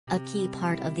A key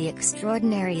part of the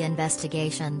extraordinary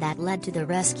investigation that led to the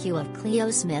rescue of Cleo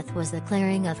Smith was the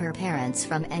clearing of her parents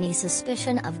from any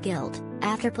suspicion of guilt,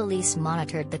 after police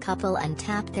monitored the couple and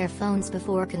tapped their phones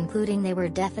before concluding they were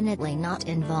definitely not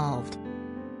involved.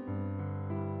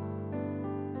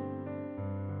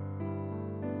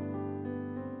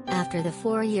 After the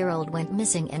 4-year-old went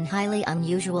missing in highly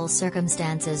unusual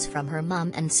circumstances from her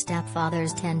mum and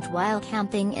stepfather's tent while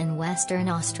camping in Western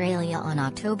Australia on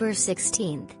October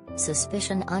 16,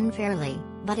 suspicion unfairly,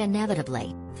 but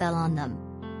inevitably, fell on them.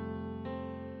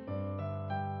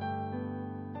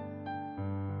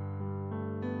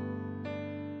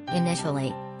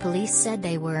 Initially, police said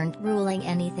they weren't ruling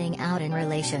anything out in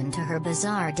relation to her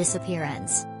bizarre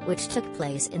disappearance, which took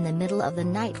place in the middle of the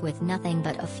night with nothing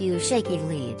but a few shaky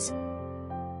leads.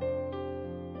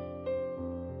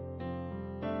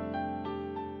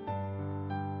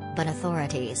 But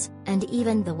authorities, and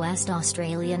even the West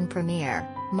Australian Premier,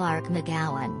 Mark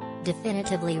McGowan,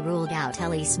 definitively ruled out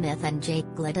Ellie Smith and Jake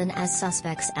Glidden as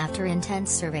suspects after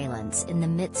intense surveillance in the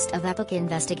midst of epic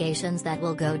investigations that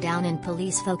will go down in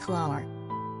police folklore.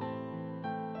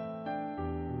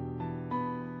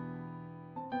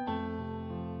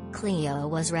 Cleo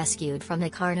was rescued from the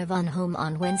Carnarvon home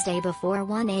on Wednesday before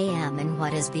 1 a.m. in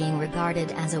what is being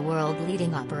regarded as a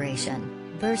world-leading operation,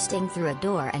 bursting through a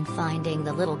door and finding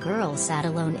the little girl sat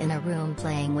alone in a room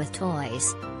playing with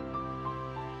toys.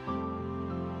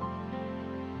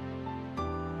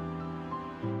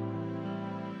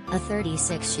 A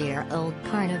 36-year-old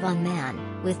Carnarvon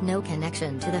man, with no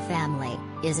connection to the family,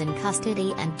 is in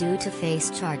custody and due to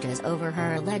face charges over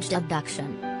her alleged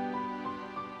abduction.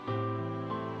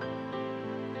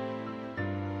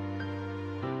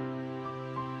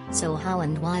 So how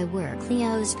and why were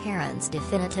Cleo's parents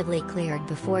definitively cleared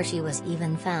before she was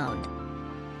even found?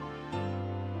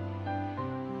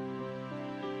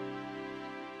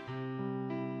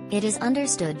 It is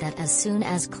understood that as soon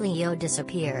as Cleo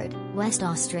disappeared, West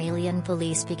Australian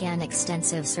police began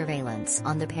extensive surveillance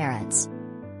on the parents.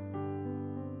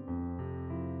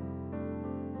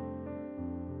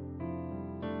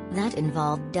 That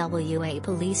involved WA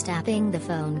police tapping the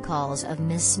phone calls of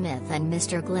Ms. Smith and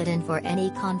Mr. Glidden for any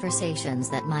conversations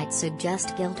that might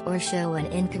suggest guilt or show an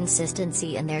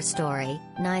inconsistency in their story,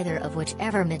 neither of which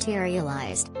ever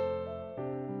materialized.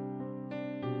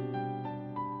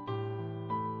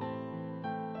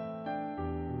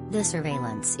 The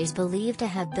surveillance is believed to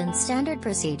have been standard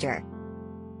procedure.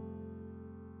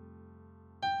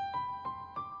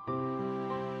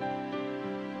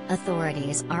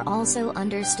 Authorities are also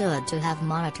understood to have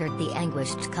monitored the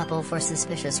anguished couple for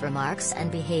suspicious remarks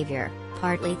and behavior,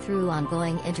 partly through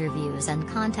ongoing interviews and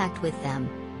contact with them.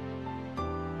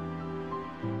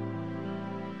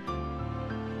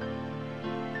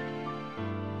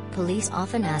 Police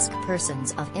often ask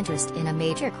persons of interest in a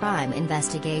major crime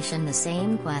investigation the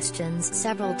same questions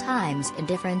several times in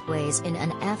different ways in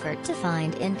an effort to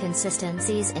find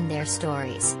inconsistencies in their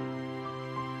stories.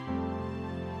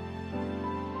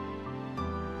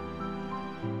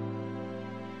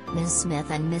 Ms.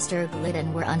 Smith and Mr.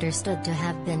 Glidden were understood to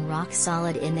have been rock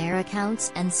solid in their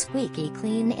accounts and squeaky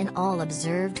clean in all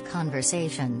observed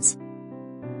conversations.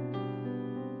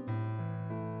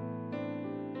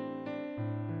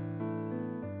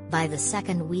 By the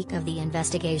second week of the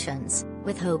investigations,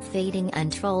 with hope fading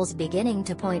and trolls beginning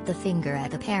to point the finger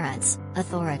at the parents,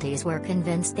 authorities were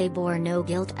convinced they bore no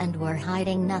guilt and were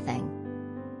hiding nothing.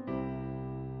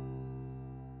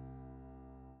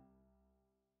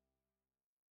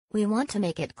 We want to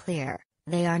make it clear,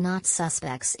 they are not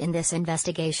suspects in this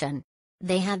investigation.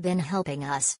 They have been helping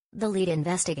us, the lead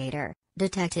investigator,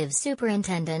 Detective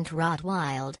Superintendent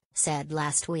Rottwild, said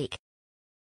last week.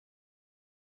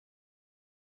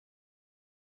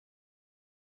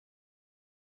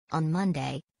 On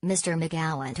Monday, Mr.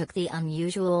 McGowan took the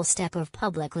unusual step of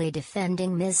publicly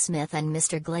defending Ms. Smith and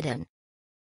Mr. Glidden.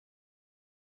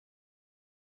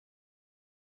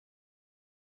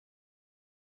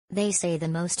 They say the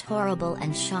most horrible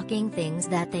and shocking things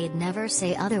that they'd never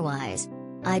say otherwise.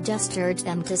 I just urge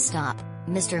them to stop,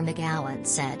 Mr. McGowan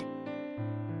said.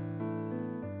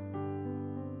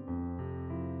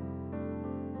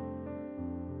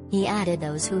 He added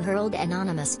those who hurled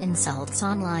anonymous insults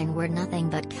online were nothing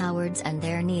but cowards and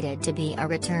there needed to be a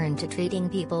return to treating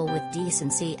people with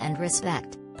decency and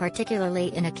respect,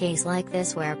 particularly in a case like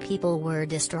this where people were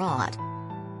distraught.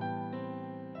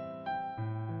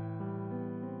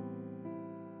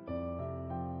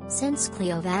 Since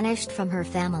Cleo vanished from her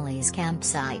family's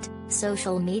campsite,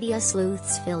 social media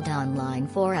sleuths filled online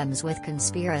forums with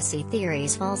conspiracy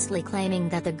theories falsely claiming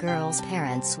that the girl's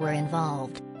parents were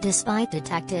involved, despite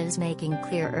detectives making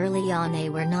clear early on they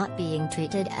were not being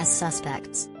treated as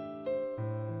suspects.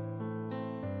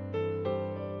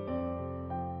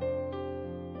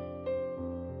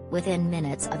 Within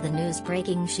minutes of the news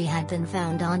breaking she had been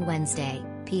found on Wednesday,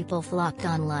 people flocked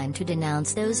online to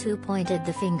denounce those who pointed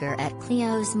the finger at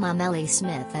Cleo's mom Ellie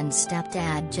Smith and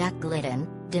stepdad Jack Glidden,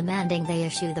 demanding they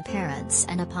issue the parents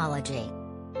an apology.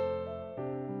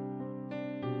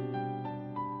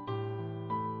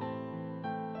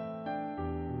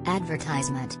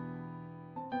 Advertisement.